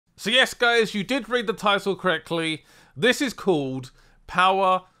So yes, guys, you did read the title correctly. This is called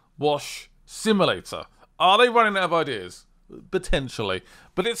Power Wash Simulator. Are they running out of ideas? Potentially.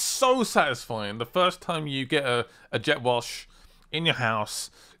 But it's so satisfying. The first time you get a jet wash in your house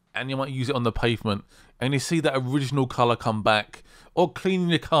and you might use it on the pavement and you see that original colour come back, or cleaning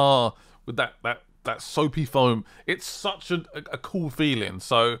your car with that soapy foam. It's such a cool feeling.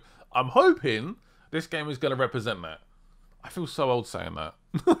 So I'm hoping this game is going to represent that. I feel so old saying that.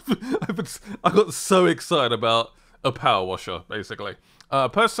 I got so excited about a power washer, basically.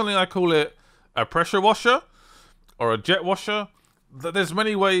 Personally, I call it a pressure washer or a jet washer. There's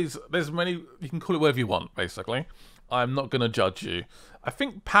many ways, you can call it whatever you want, basically. I'm not going to judge you. I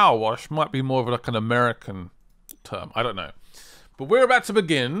think power wash might be more of like an American term. I don't know. But we're about to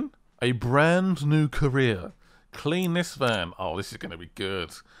begin a brand new career. Clean this van. Oh, this is going to be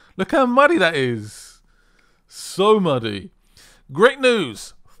good. Look how muddy that is. So muddy. Great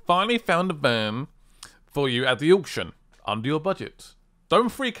news. Finally found a van for you at the auction under your budget. Don't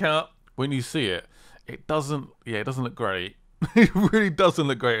freak out when you see it. It doesn't look great. It really doesn't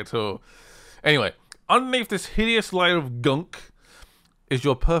look great at all. Anyway, underneath this hideous layer of gunk is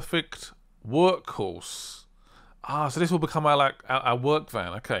your perfect workhorse. So this will become our work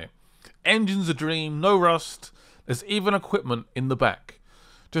van. Okay. Engine's a dream, no rust. There's even equipment in the back.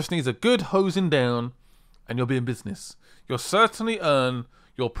 Just needs a good hosing down and you'll be in business. You'll certainly earn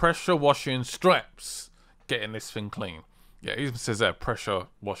your pressure washing stripes getting this thing clean. Yeah, it even says there, pressure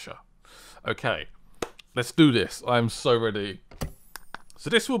washer. Okay, let's do this. I'm so ready. So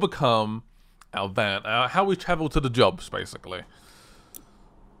this will become our van, how we travel to the jobs, basically.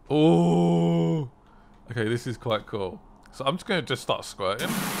 Oh, okay, this is quite cool. So I'm just going to just start squirting.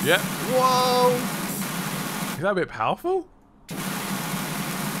 Yeah. Whoa! Is that a bit powerful? It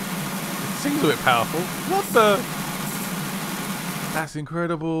seems a bit powerful. What the? That's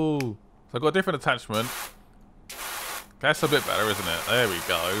incredible. So I've got a different attachment. That's a bit better, isn't it? There we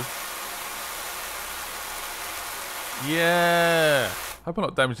go. Yeah. Hope I'm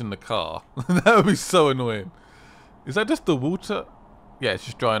not damaging the car. That would be so annoying. Is that just the water? Yeah, it's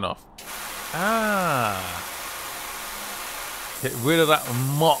just drying off. Get rid of that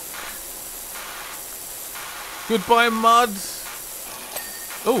muck. Goodbye, mud.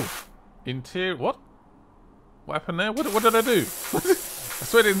 Oh, interior. What? What happened there? What did I do? I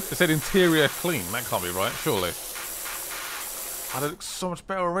swear it said interior clean. That can't be right, surely. Oh, that looks so much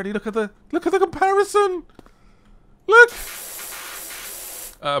better already. Look at the comparison. Look.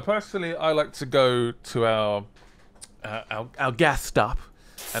 Personally, I like to go to our gas stop,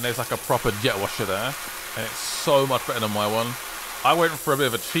 and there's like a proper jet washer there, and it's so much better than my one. I went for a bit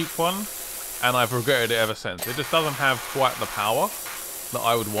of a cheap one, and I've regretted it ever since. It just doesn't have quite the power that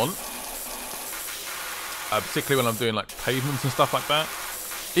I would want. Particularly when I'm doing like pavements and stuff like that.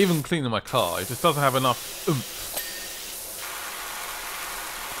 Even cleaning my car, it just doesn't have enough oomph.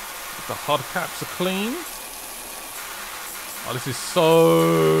 The hubcaps are clean. Oh, this is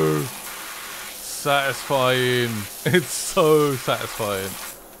so satisfying. It's so satisfying.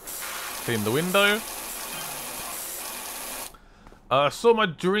 Clean the window. Saw my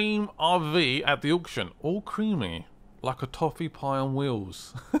dream RV at the auction. All creamy. Like a toffee pie on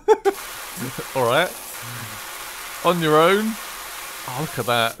wheels. Alright. On your own. Oh, look at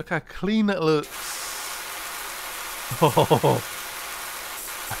that. Look how clean it looks. Oh.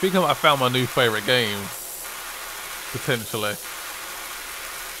 I think I might have found my new favourite game. Potentially.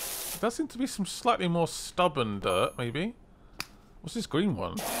 There does seem to be some slightly more stubborn dirt, maybe. What's this green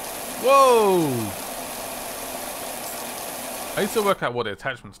one? Whoa! I need to work out what the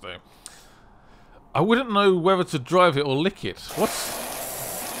attachments do. I wouldn't know whether to drive it or lick it. What?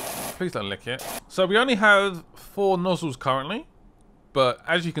 Please don't lick it. So we only have 4 nozzles currently. But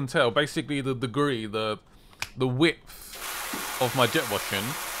as you can tell, basically the degree, the width of my jet washing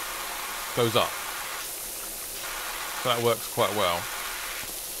goes up. So that works quite well.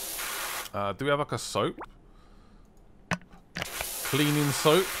 Do we have like a soap? Cleaning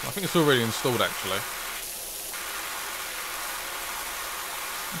soap? I think it's already installed actually.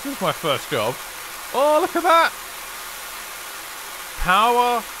 This is my first job. Oh, look at that!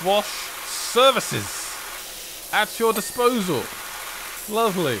 Power Wash Services at your disposal.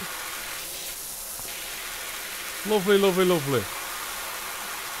 Lovely. Lovely, lovely, lovely.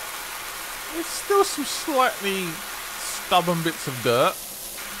 There's still some slightly stubborn bits of dirt.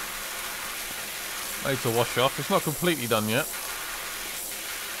 I need to wash off. It's not completely done yet.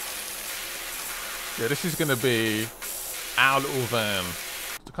 Yeah, this is going to be our little van.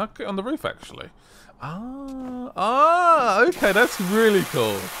 Can I get on the roof actually? Okay, that's really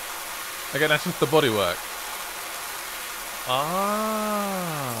cool. Again, that's just the bodywork.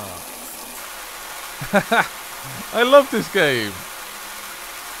 I love this game.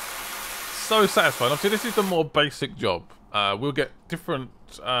 So satisfying. Obviously, this is the more basic job. We'll get different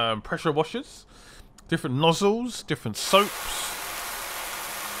pressure washers, different nozzles, different soaps.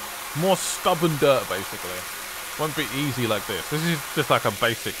 More stubborn dirt, basically. Won't be easy like this. This is just like a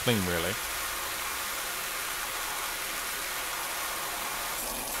basic clean, really.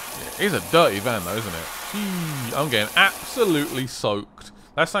 Yeah, it is a dirty van, though, isn't it? Gee, I'm getting absolutely soaked.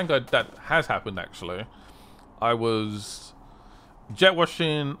 That's something that has happened, actually. I was jet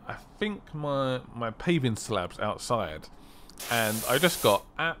washing, I think, my paving slabs outside. And I just got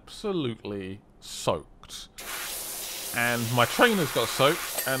absolutely soaked. And my trainers got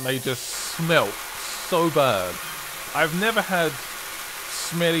soaked, and they just smelt so bad. I've never had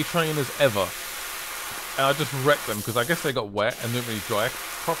smelly trainers ever. And I just wrecked them, because I guess they got wet and didn't really dry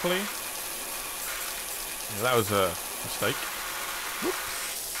properly. Yeah, that was a mistake. Whoops.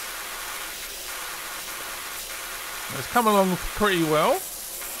 It's come along pretty well.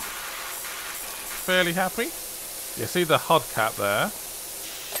 Fairly happy. You see the hubcap there.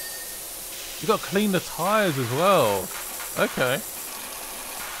 You've got to clean the tyres as well. Okay.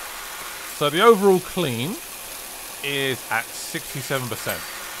 So the overall clean is at 67%.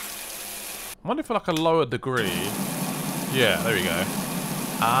 I wonder if like a lower degree. Yeah, there we go.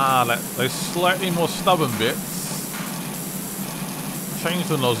 Ah, those slightly more stubborn bits. Change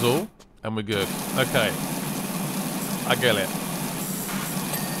the nozzle, and we're good. Okay. I get it.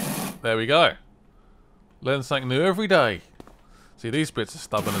 There we go. Learn something new every day. See, these bits are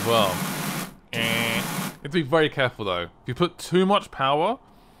stubborn as well. You have to be very careful though. If you put too much power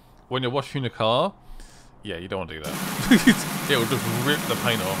when you're washing your car, yeah, you don't want to do that. It will just rip the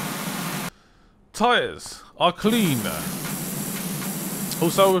paint off. Tyres are clean.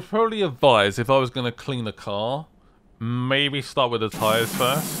 Also, I would probably advise, if I was going to clean a car, maybe start with the tyres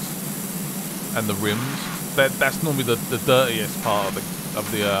first and the rims. That's normally the dirtiest part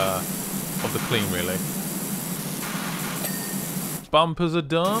of the clean, really. Bumpers are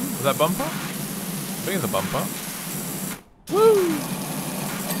done. Is that bumper? I think it's a bumper. Woo!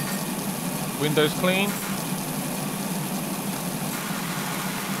 Windows clean.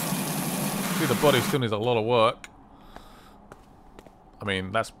 See, the body still needs a lot of work. I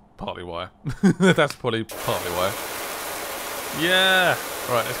mean, that's partly why. That's probably partly why. Yeah!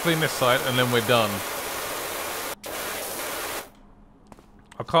 Alright, let's clean this side and then we're done.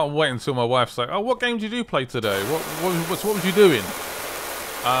 I can't wait until my wife's like, oh, what game did you play today? What was you doing?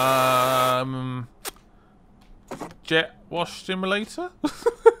 Jet wash simulator?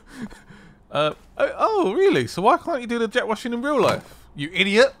 Oh, really? So why can't you do the jet washing in real life? You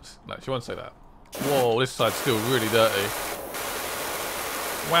idiot! No, she won't say that. Whoa, this side's still really dirty.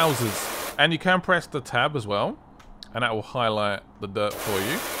 Wowzers. And you can press the tab as well, and that will highlight the dirt for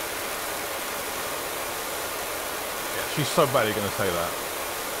you. Yeah, she's so badly going to say that.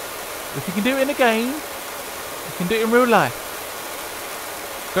 If you can do it in a game, you can do it in real life.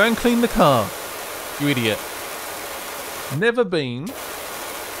 Go and clean the car, you idiot. Never been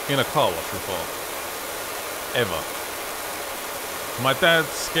in a car wash before. Ever. My dad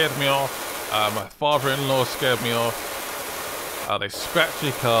scared me off. My father-in-law scared me off. They scratch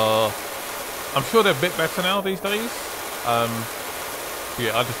your car. I'm sure they're a bit better now these days.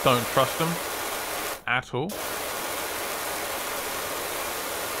 Yeah, I just don't trust them at all.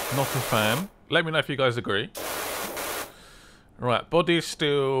 Not a fan. Let me know if you guys agree. Right, body is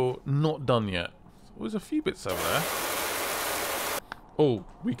still not done yet. There's a few bits over there. Oh,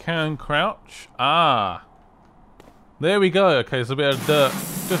 we can crouch. Ah. There we go. Okay, there's a bit of dirt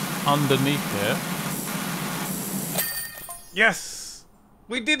just underneath here. Yes!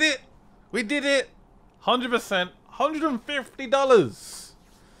 We did it! We did it! 100%. $150.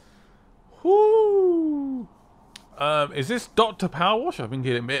 Whoo! Is this Dr. Powerwash? I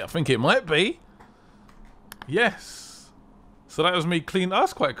think it might be. Yes. So that was me clean.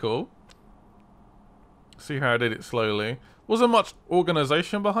 That's quite cool. See how I did it slowly. Wasn't much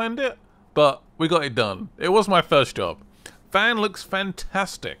organization behind it, but we got it done. It was my first job. Van looks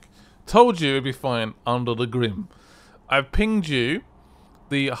fantastic. Told you it'd be fine under the grim. I've pinged you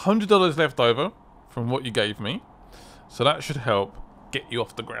the $100 left over from what you gave me. So that should help get you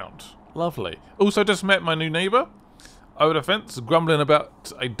off the ground. Lovely. Also just met my new neighbour over the fence, grumbling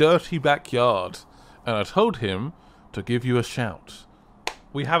about a dirty backyard. And I told him to give you a shout.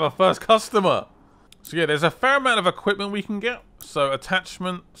 We have our first customer. So yeah, there's a fair amount of equipment we can get. So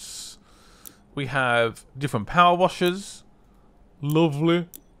attachments. We have different power washers. Lovely.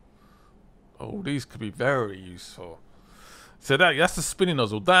 Oh, these could be very useful. So that's the spinning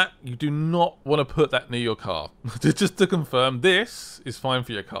nozzle. That, you do not want to put that near your car. Just to confirm, this is fine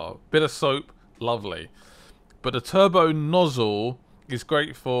for your car. Bit of soap, lovely. But the turbo nozzle is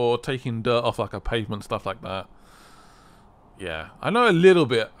great for taking dirt off like a pavement, stuff like that. Yeah, I know a little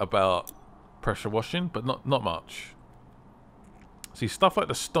bit about pressure washing, but not much. See, stuff like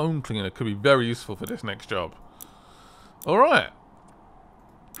the stone cleaner could be very useful for this next job. Alright.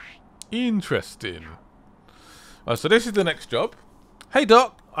 Interesting. Right, so this is the next job. Hey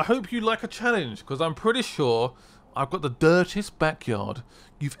Doc, I hope you like a challenge, because I'm pretty sure I've got the dirtiest backyard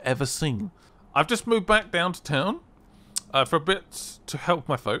you've ever seen. I've just moved back down to town for a bit to help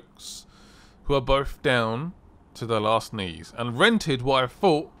my folks, who are both down to their last knees, and rented what I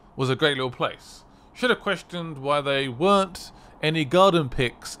thought was a great little place. Should have questioned why they weren't any garden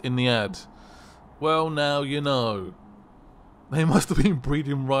pics in the ad. Well, now you know. They must have been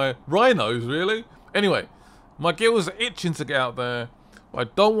breeding rhinos, really? Anyway, my gills are itching to get out there, but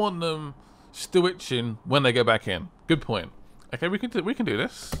I don't want them still itching when they go back in. Good point. Okay, we can do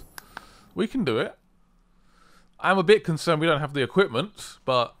this. We can do it. I'm a bit concerned we don't have the equipment,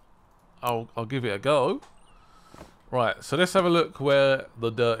 but I'll give it a go. Right, so let's have a look where the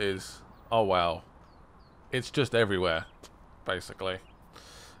dirt is. Oh wow. It's just everywhere, basically.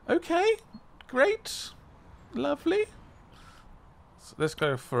 Okay, great. Lovely. So let's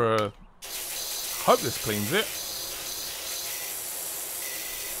go for a... Hope this cleans it.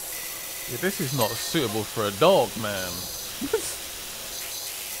 Yeah, this is not suitable for a dog, man.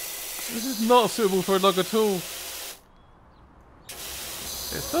 This is not suitable for a dog at all.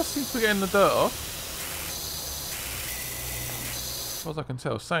 It does seem to be getting the dirt off. As far as I can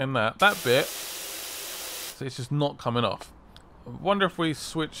tell, saying that bit, so it's just not coming off. I wonder if we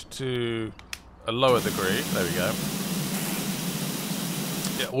switch to a lower degree. There we go.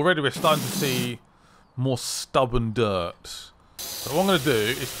 Yeah, already we're starting to see more stubborn dirt. So what I'm going to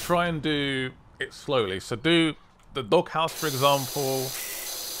do is try and do it slowly. So do the doghouse, for example.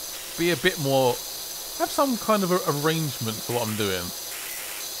 Be a bit more... Have some kind of arrangement to what I'm doing.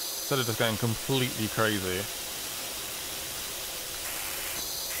 Instead of just going completely crazy.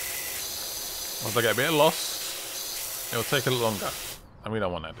 Once I get a bit lost, it'll take a little longer. And we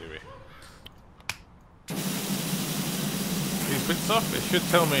don't want that, do we? These bits off, it should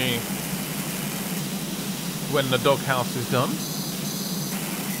tell me when the doghouse is done.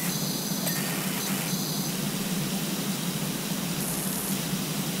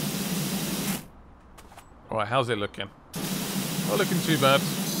 Alright, how's it looking? Not looking too bad.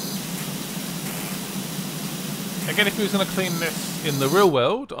 Again, if you was going to clean this in the real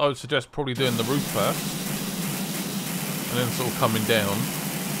world, I would suggest probably doing the roof first. And then sort of coming down.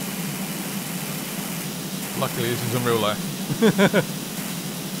 Luckily, this is in real life.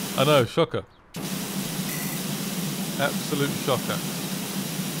 I know, shocker. Absolute shocker.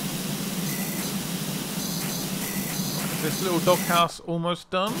 Is this little doghouse almost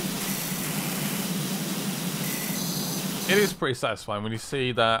done? It is pretty satisfying when you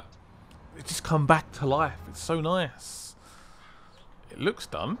see that it just come back to life. It's so nice. It looks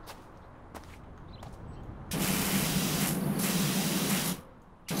done.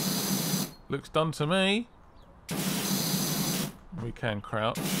 Looks done to me. We can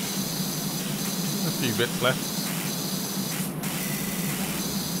crouch. A few bits left.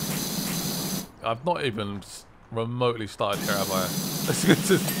 I've not even remotely started here, have I? It's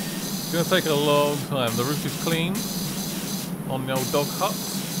going to take a long time. The roof is clean on the old dog hut.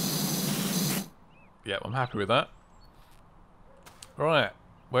 Yep, I'm happy with that. Right,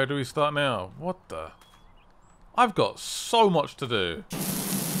 where do we start now? What the? I've got so much to do.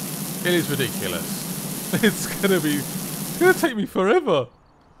 It is ridiculous. It's gonna take me forever.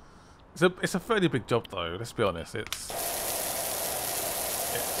 It's a fairly big job though, let's be honest.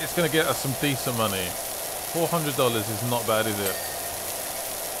 It's gonna get us some decent money. $400 is not bad, is it?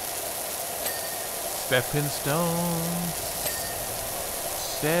 Stepping stones.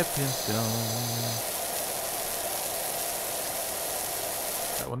 Stepping stones.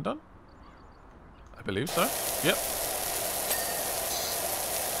 That one done? I believe so. Yep.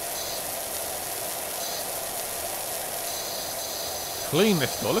 Clean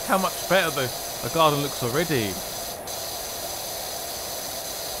this door. Look how much better the garden looks already.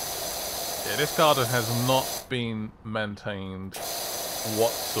 Yeah, this garden has not been maintained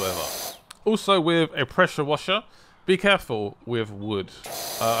whatsoever. Also with a pressure washer, be careful with wood.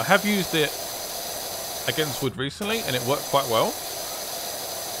 I have used it against wood recently and it worked quite well.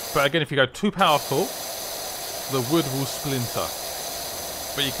 But again, if you go too powerful, the wood will splinter.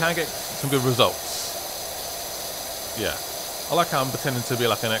 But you can get some good results. Yeah. I like how I'm pretending to be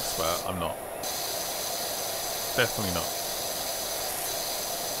like an expert. I'm not. Definitely not.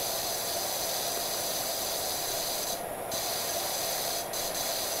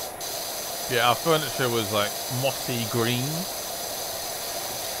 Yeah, our furniture was like mossy green.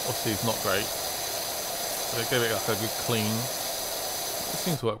 Obviously, it's not great. But it gave it like a good clean. It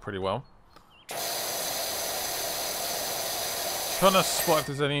seems to work pretty well. Trying to spot if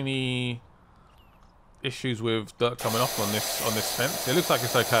there's any issues with dirt coming off on this fence. It looks like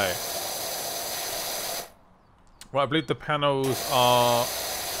it's okay. Right, I believe the panels are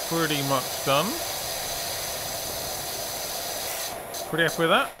pretty much done. Pretty happy with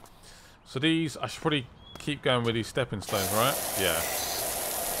that. So these, I should probably keep going with these stepping stones, right? Yeah.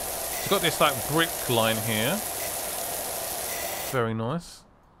 It's got this like brick line here. Very nice.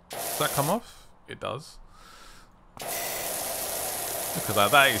 Does that come off? It does. Look at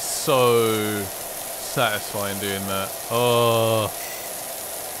that. That is so satisfying doing that. Oh.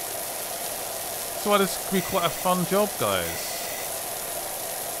 That's why this could be quite a fun job, guys.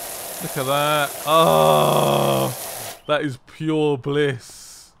 Look at that. Oh. That is pure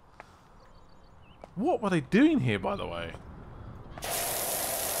bliss. What were they doing here, by the way?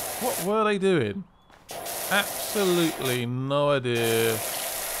 What were they doing? Absolutely no idea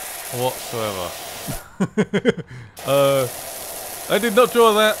whatsoever. I did not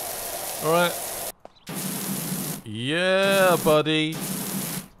draw that. Alright. Yeah, buddy.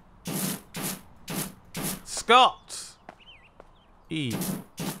 Scott! E.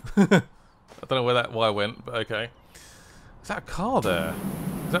 I don't know where that Y went, but okay. Is that a car there?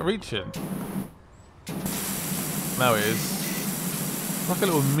 Is that reaching? Now it is. It's like a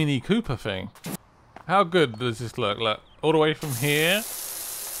little Mini Cooper thing. How good does this look? Look, all the way from here.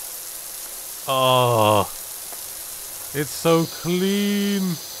 Oh, it's so clean.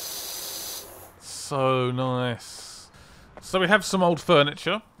 So nice. So we have some old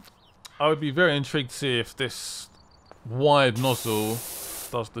furniture. I would be very intrigued to see if this wide nozzle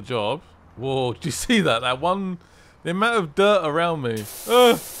does the job. Whoa, did you see that? That one, the amount of dirt around me.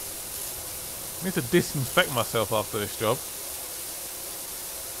 I need to disinfect myself after this job.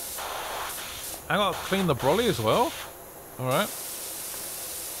 I gotta clean the brolly as well. Alright.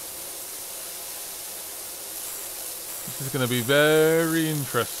 This is gonna be very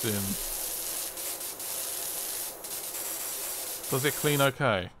interesting. Does it clean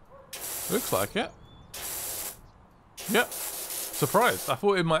okay? Looks like it. Yep. Surprised. I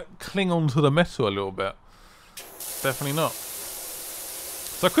thought it might cling onto the metal a little bit. Definitely not.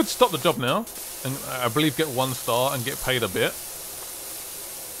 So I could stop the job now and I believe get 1 star and get paid a bit.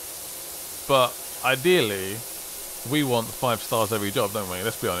 But ideally, we want 5 stars every job, don't we?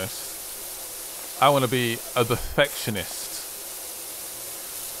 Let's be honest. I want to be a perfectionist.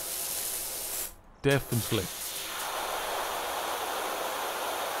 Definitely.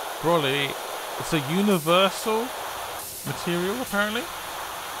 Brolly, it's a universal material, apparently.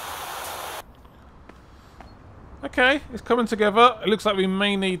 Okay, it's coming together. It looks like we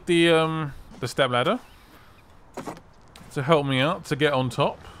may need the step ladder to help me out to get on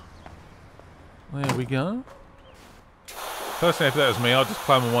top. There we go. Personally, if that was me, I'd just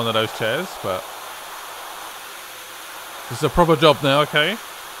climb on one of those chairs, but this is a proper job now, okay?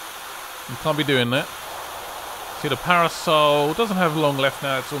 You can't be doing that. See, the parasol doesn't have long left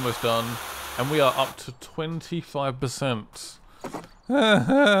now, it's almost done. And we are up to 25%.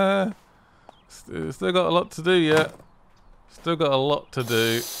 Still got a lot to do yet. Still got a lot to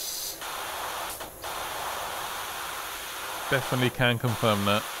do. Definitely can confirm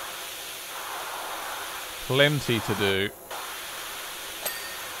that. Plenty to do.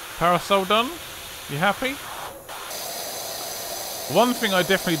 Parasol done? You happy? One thing I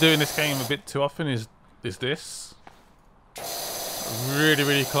definitely do in this game a bit too often is this. Really,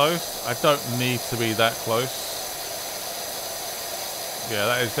 really close. I don't need to be that close. Yeah,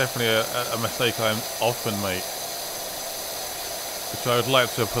 that is definitely a mistake I often make. Which I would like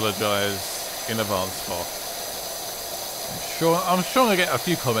to apologise in advance for. I'm sure I get a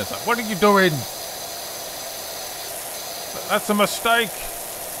few comments like, what are you doing? That's a mistake,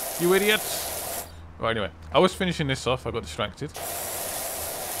 you idiot. Right, anyway, I was finishing this off, I got distracted.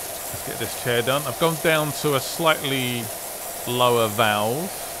 Let's get this chair done. I've gone down to a slightly lower valve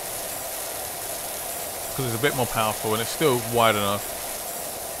because it's a bit more powerful and it's still wide enough.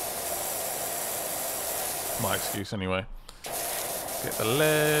 My excuse anyway. Get the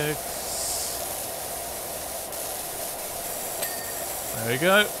legs. There we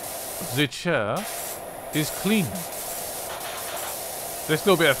go. The chair is clean. This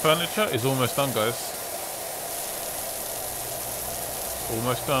little bit of furniture is almost done, guys.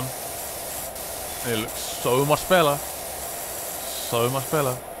 Almost done. It looks so much better. So much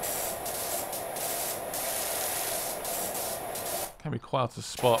better. Can be quite hard to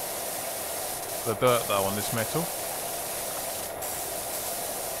spot the dirt though on this metal.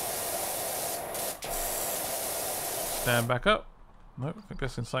 Stand back up. Nope, I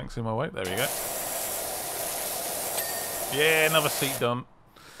guess something's in my way. There we go. Yeah, another seat done.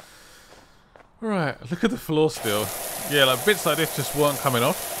 Right, look at the floor still. Yeah, like bits like this just weren't coming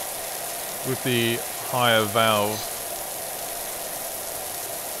off with the higher valve.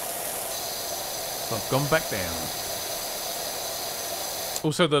 So I've gone back down.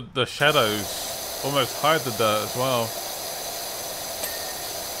 Also the shadows almost hide the dirt as well.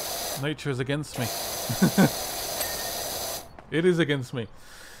 Nature is against me. It is against me.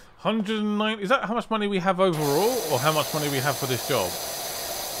 109. Is that how much money we have overall, or how much money we have for this job? I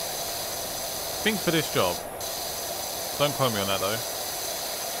think for this job. Don't quote me on that though.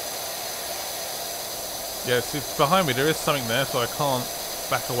 Yeah, see, behind me there is something there, so I can't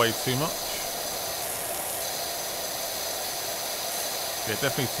back away too much. Yeah,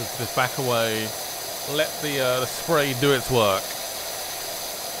 definitely just back away. Let the spray do its work.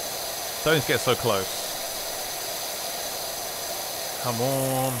 Don't get so close. Come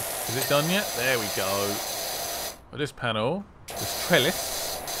on. Is it done yet? There we go. Well, this panel, this trellis,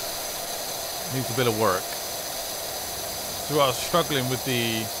 needs a bit of work. So I was struggling with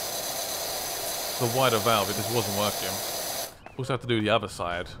the wider valve. It just wasn't working. Also have to do the other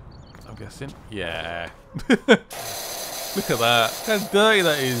side, I'm guessing. Yeah. Look at that. Look how dirty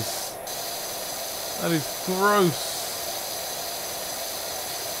that is. That is gross.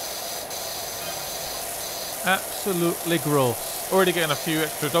 Absolutely gross. Already getting a few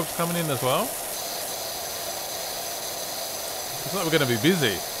extra jobs coming in as well. Looks like we're going to be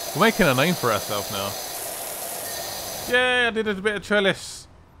busy. We're making a name for ourselves now. Yeah, I did a bit of trellis.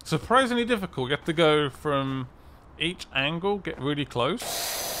 Surprisingly difficult. You have to go from each angle, get really close.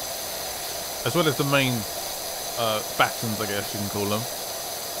 As well as the main battens, I guess you can call them.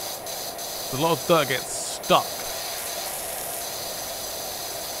 So a lot of dirt gets stuck.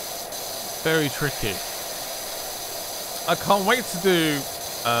 Very tricky. I can't wait to do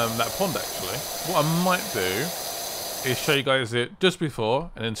that pond actually. What I might do is show you guys it just before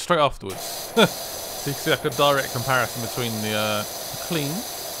and then straight afterwards. So you can see like a direct comparison between the clean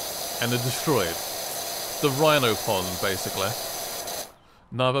and the destroyed. The rhino pond basically.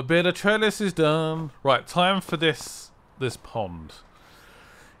 Another bit of trellis is done. Right, time for this pond.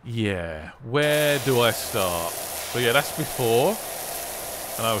 Yeah, where do I start? So yeah, that's before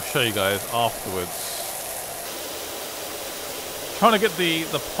and I will show you guys afterwards. Trying to get the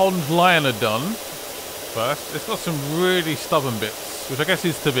pond liner done first. It's got some really stubborn bits, which I guess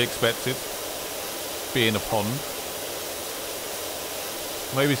is to be expected, being a pond.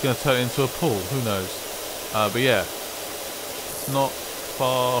 Maybe it's going to turn it into a pool, who knows. But yeah, it's not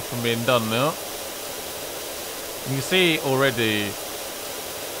far from being done now. You can see already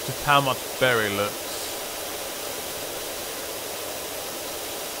just how much better it looks.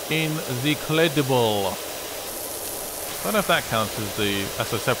 Incredible. I don't know if that counts as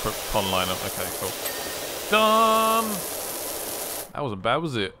that's a separate pond liner. Okay, cool. Done! That wasn't bad,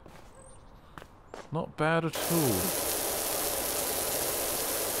 was it? Not bad at all.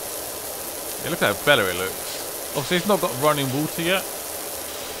 Yeah, look how better it looks. Obviously, it's not got running water yet.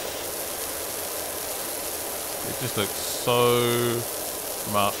 It just looks so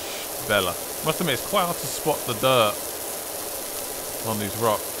much better. Must admit, it's quite hard to spot the dirt on these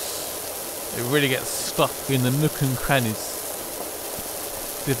rocks. It really gets stuck in the nook and crannies.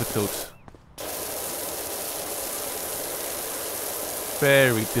 Difficult.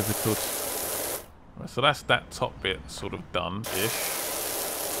 Very difficult. Right, so that's that top bit sort of done-ish.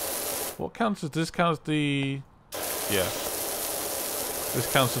 What counts as this? Counts the... yeah. This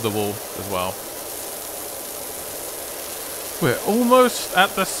counts as the wall as well. We're almost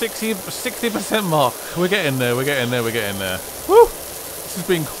at the 60% mark. We're getting there, we're getting there, we're getting there. Woo! This has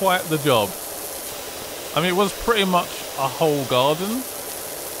been quite the job. I mean, it was pretty much a whole garden.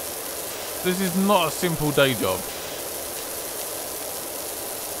 This is not a simple day job.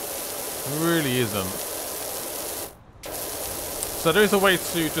 It really isn't. So there is a way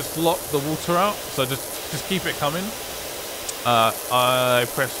to just lock the water out. So just keep it coming. I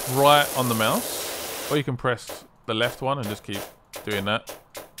press right on the mouse. Or you can press the left one and just keep doing that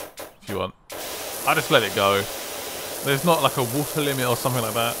if you want. I just let it go. There's not like a water limit or something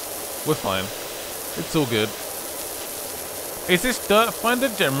like that. We're fine. It's all good. Is this dirt finder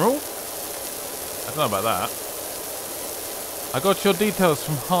general? I don't know about that. I got your details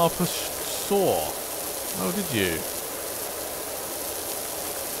from Harper's Saw. Oh, did you?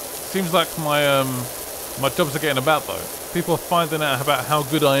 Seems like my my jobs are getting about though. People are finding out about how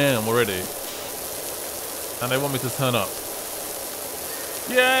good I am already. And they want me to turn up.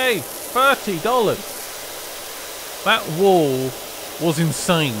 Yay! $30! That wall was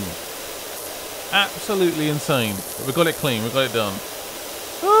insane. Absolutely insane. But we got it clean. We got it done.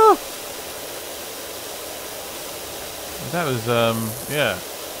 Ah! That was, yeah.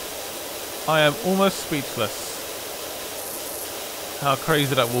 I am almost speechless. How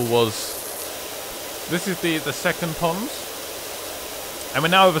crazy that wall was. This is the second ponds. And we're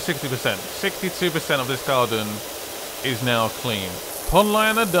now over 60%. 62% of this garden is now clean. Pond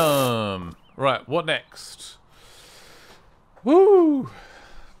liner done. Right, what next? Woo!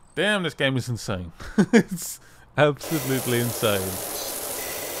 Damn, this game is insane. It's absolutely insane.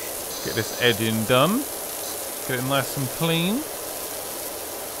 Get this edging done. Get it nice and clean.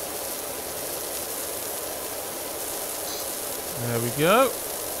 There we go.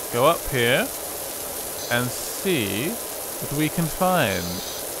 Go up here and see what we can find.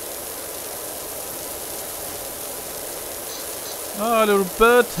 Oh, a little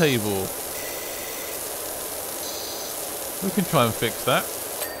bird table. We can try and fix that.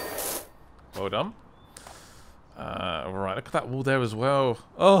 Well done. Right, look at that wall there as well.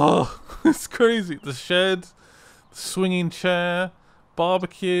 Oh, it's crazy. The shed, the swinging chair,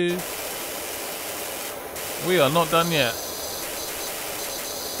 barbecue. We are not done yet.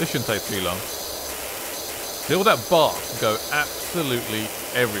 This shouldn't take too long. See, all that bark can go absolutely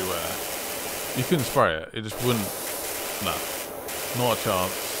everywhere. You couldn't spray it. It just wouldn't. No. Not a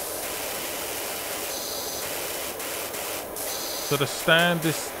chance. So the stand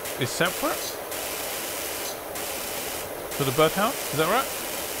is separate to the birdhouse? Is that right?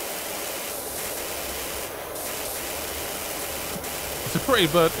 It's a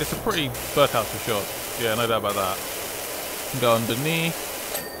pretty birdhouse for sure. Yeah, no doubt about that. You can go underneath.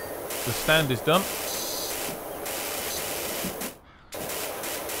 The stand is done.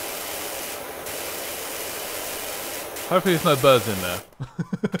 Hopefully there's no birds in there.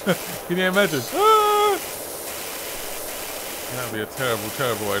 Can you imagine? Ah! That would be a terrible,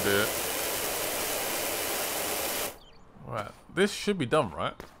 terrible idea. Right, this should be done,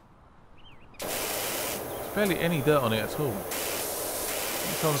 right? There's barely any dirt on it at all.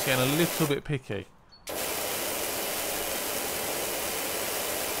 This one's getting a little bit picky.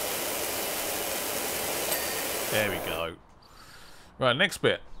 There we go. Right, next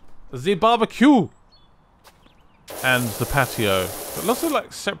bit. The barbecue. And the patio. But lots of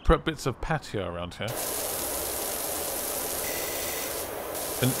like separate bits of patio around here.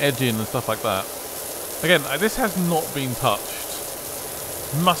 And edging and stuff like that. Again, this has not been touched.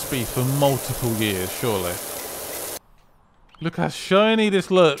 Must be for multiple years, surely. Look how shiny this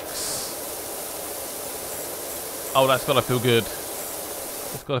looks. Oh, that's gotta feel good.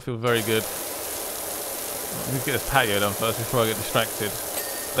 It's gotta feel very good. Let me get this patio done first before I get distracted.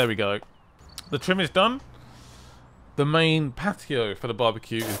 There we go. The trim is done. The main patio for the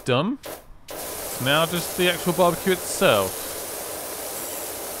barbecue is done. Now just the actual barbecue itself.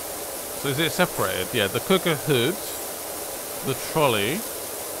 So is it separated? Yeah, the cooker hood, the trolley,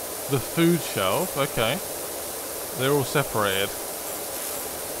 the food shelf. Okay. They're all separated.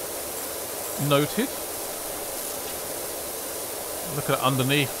 Noted. Look at it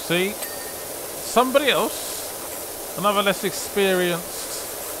underneath. See? Somebody else, another less experienced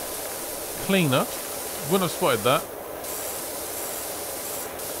cleaner, wouldn't have spotted that.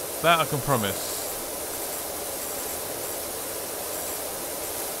 That I can promise.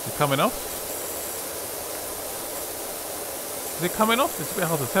 Is it coming off? Is it coming off? It's a bit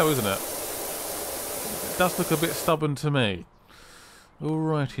hard to tell, isn't it? It does look a bit stubborn to me.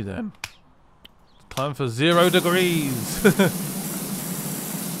 Alrighty then. Time for 0 degrees.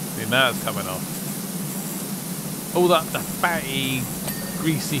 See, now it's coming off. All the fatty,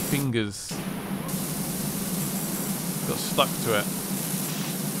 greasy fingers got stuck to it.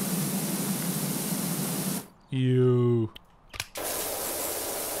 You.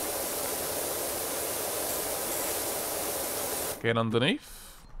 Get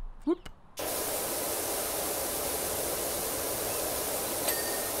underneath. Whoop.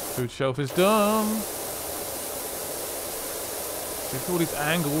 Food shelf is done. See all these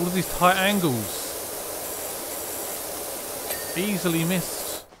angles, all of these tight angles. Easily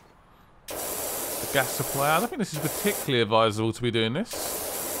missed. The gas supply. I don't think this is particularly advisable to be doing this.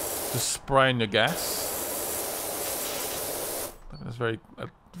 Just spraying your gas. I think that's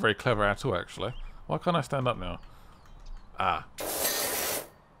very clever at all, actually. Why can't I stand up now? Ah.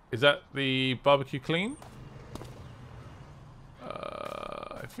 Is that the barbecue clean?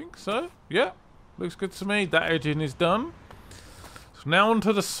 I think so. Yeah. Looks good to me. That edging is done. So now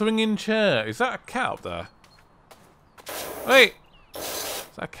onto the swinging chair. Is that a cat up there? Wait. Is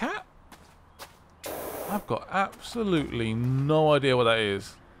that a cat? I've got absolutely no idea what that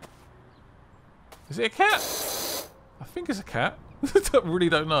is. Is it a cat? I think it's a cat. I really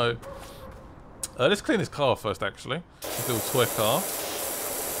don't know. Let's clean this car first, actually. This little toy car.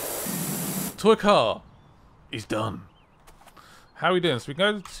 Toy car is done. How are we doing? So we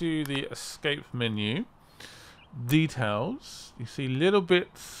go to the escape menu. Details. You see little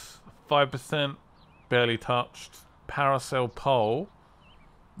bits. 5%. Barely touched. Parasol pole.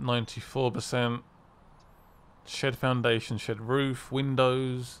 94%. Shed foundation. Shed roof.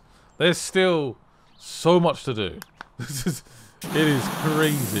 Windows. There's still so much to do. It is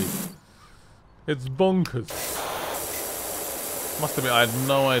crazy. It's bonkers. Must admit, I had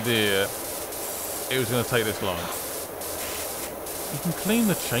no idea it was going to take this long. You can clean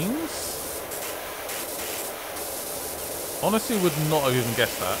the chains? Honestly, would not have even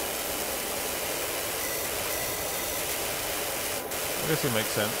guessed that. I guess it makes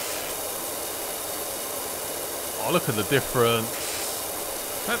sense. Oh, look at the difference.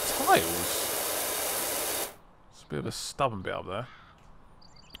 That tiles. It's a bit of a stubborn bit up there.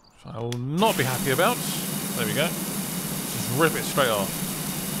 Which I will not be happy about. There we go. Just rip it straight off.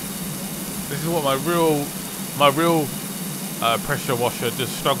 This is what my real pressure washer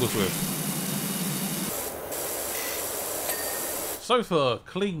just struggles with. Sofa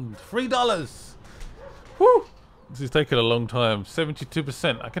cleaned. $3. Woo! This is taking a long time.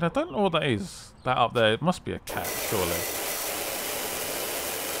 72%. Again, I don't know what that is. That up there, it must be a cat, surely.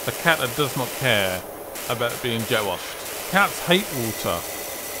 A cat that does not care about being jet washed. Cats hate water.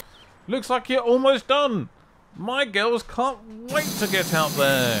 Looks like you're almost done. My girls can't wait to get out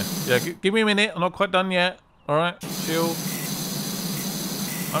there. Yeah, give me a minute. I'm not quite done yet. All right, chill.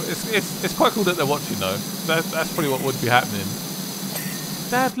 It's quite cool that they're watching though. That's probably what would be happening.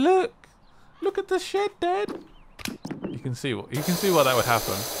 Dad, look at the shed, Dad. You can see why that would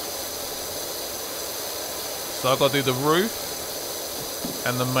happen. So I've got to do the roof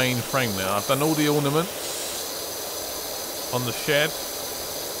and the main frame now. I've done all the ornaments on the shed.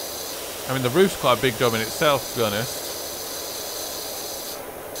 I mean, the roof's quite a big job in itself, to be honest.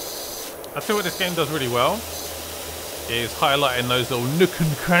 I tell you what this game does really well is highlighting those little nook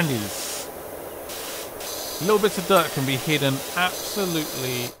and crannies. Little bits of dirt can be hidden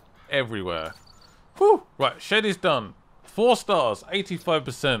absolutely everywhere. Whew. Right, shed is done. 4 stars,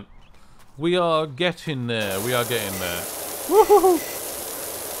 85%. We are getting there. We are getting there. Woohoo!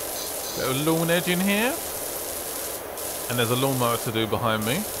 Little lawn edge in here. And there's a lawnmower to do behind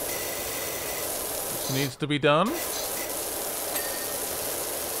me. Which needs to be done.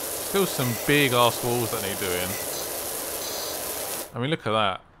 Still some big ass walls that need doing. I mean, look at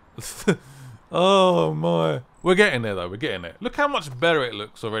that. Oh my. We're getting there though, we're getting there. Look how much better it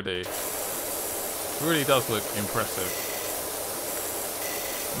looks already. It really does look impressive.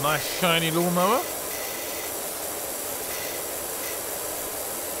 Nice shiny lawnmower.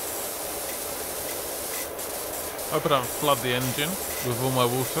 Hope I don't flood the engine with all my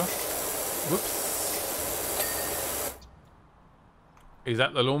water. Whoops. Is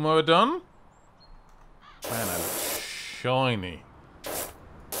that the lawnmower done? Man, that looks shiny.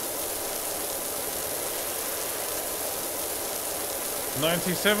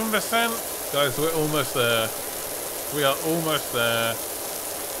 %. Guys, we're almost there. We are almost there.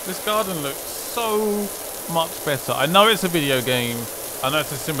 This garden looks so much better. I know it's a video game. I know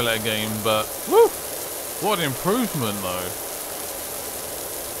it's a simulator game, but woo! What an improvement, though.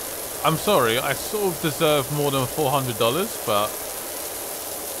 I'm sorry, I sort of deserve more than $400, but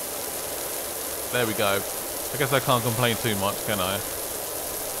there we go. I guess I can't complain too much, can I?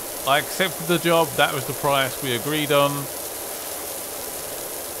 I accepted the job. That was the price we agreed on.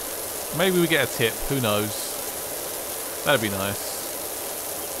 Maybe we get a tip. Who knows? That'd be nice.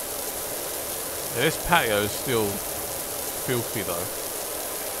 Yeah, this patio is still filthy, though.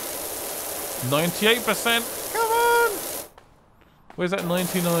 98%. Come on! Where's that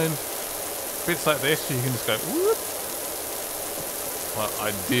 99? Bits like this, you can just go whoop. Well,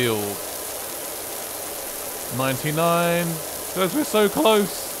 ideal. 99. Guys, we're so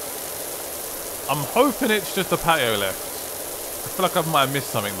close. I'm hoping it's just a patio left. I feel like I might have missed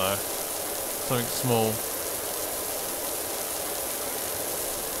something though. Something small.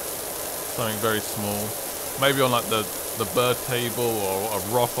 Something very small. Maybe on like the bird table or a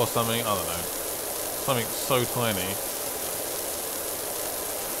rock or something. I don't know. Something so tiny.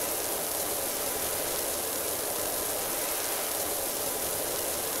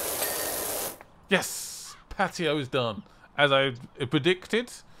 Yes! Patio is done. As I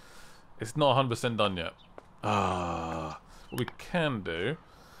predicted, it's not 100% done yet. What we can do,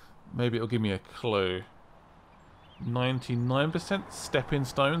 maybe it'll give me a clue. 99% stepping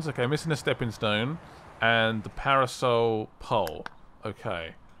stones. Okay, missing a stepping stone and the parasol pole.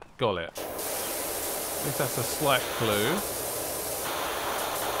 Okay, got it. At least that's a slight clue.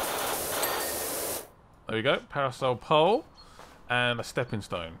 There we go. Parasol pole. And a stepping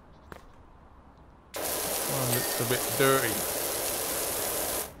stone. Oh, looks a bit dirty.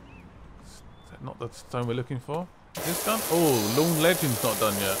 Is that not the stone we're looking for? Is this done? Oh, Lawn Legend's not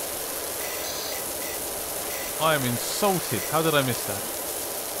done yet. I am insulted. How did I miss that?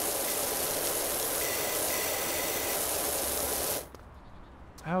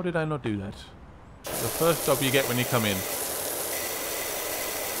 How did I not do that? The first job you get when you come in.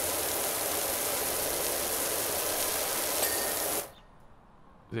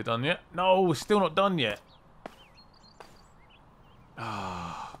 Is it done yet? No, it's still not done yet.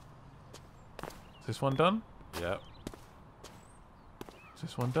 Ah. Is this one done? Yep. Is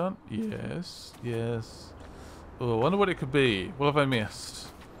this one done? Yes. Yes. Oh, I wonder what it could be. What have I missed?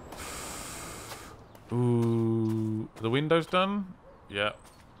 Ooh. The window's done? Yep.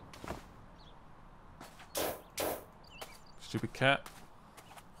 Stupid cat.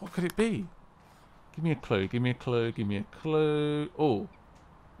 What could it be? Give me a clue. Give me a clue. Give me a clue. Oh.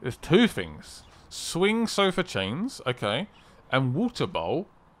 There's two things. Swing sofa chains. Okay. And water bowl.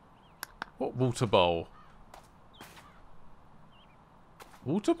 What water bowl?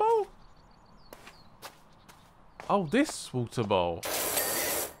 Water bowl? Oh, this water bowl.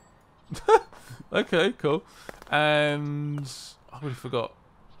 Okay, cool. And I really forgot.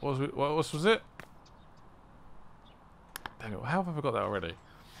 What was it? Dang it, how have I forgot that already?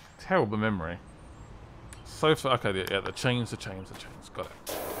 Terrible memory. Sofa, okay, yeah, the chains. Got it.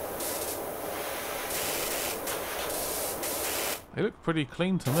 They look pretty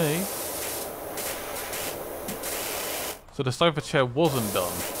clean to me. So the sofa chair wasn't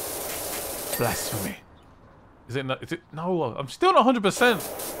done. Blasphemy. Is it? No, I'm still not 100%.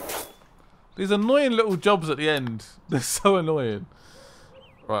 These annoying little jobs at the end. They're so annoying.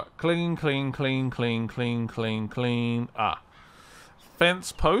 Right, clean. Ah.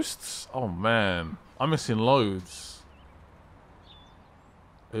 Fence posts. Oh, man. I'm missing loads.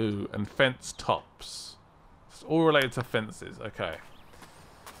 Ooh, and fence tops. It's all related to fences. Okay.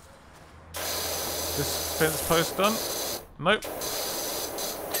 This fence post done? Nope.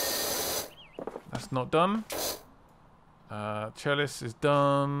 That's not done. Trellis is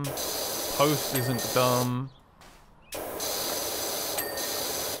done. Post isn't done.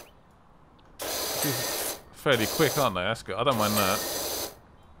 These are fairly quick, aren't they? That's good. I don't mind that.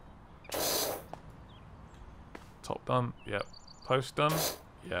 Top done. Yep. Post done.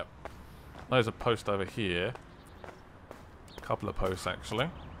 Yep. There's a post over here. A couple of posts, actually.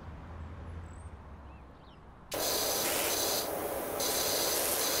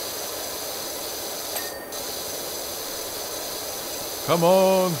 Come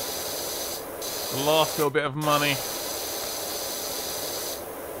on! The last little bit of money.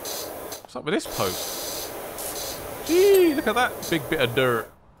 What's up with this post? Gee, look at that big bit of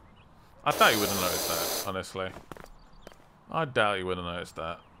dirt. I doubt you would have noticed that, honestly. I doubt you would have noticed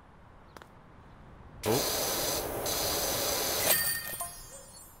that. Oh.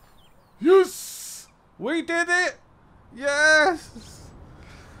 Yes! We did it! Yes!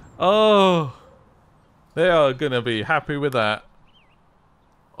 Oh. They are going to be happy with that.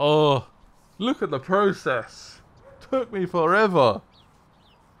 Oh. Look at the process. Took me forever.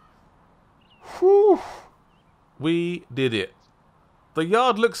 Whew. We did it. The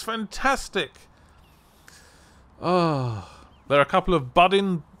yard looks fantastic. Oh. There are a couple of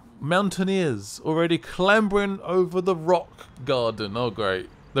budding mountaineers already clambering over the rock garden. Oh, great.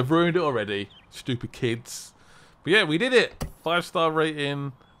 They've ruined it already. Stupid kids. But yeah, we did it. 5-star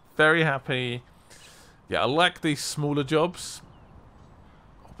rating. Very happy. Yeah, I like these smaller jobs.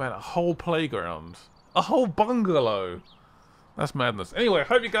 Oh, man, a whole playground. A whole bungalow. That's madness. Anyway,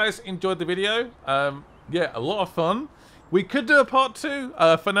 hope you guys enjoyed the video. Yeah, a lot of fun. We could do a part 2.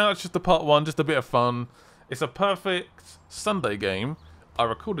 For now, it's just a part 1. Just a bit of fun. It's a perfect Sunday game. I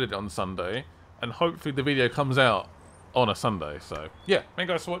recorded it on Sunday. And hopefully the video comes out on a Sunday. So, yeah. Thank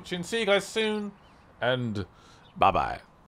you guys for watching. See you guys soon. And bye-bye.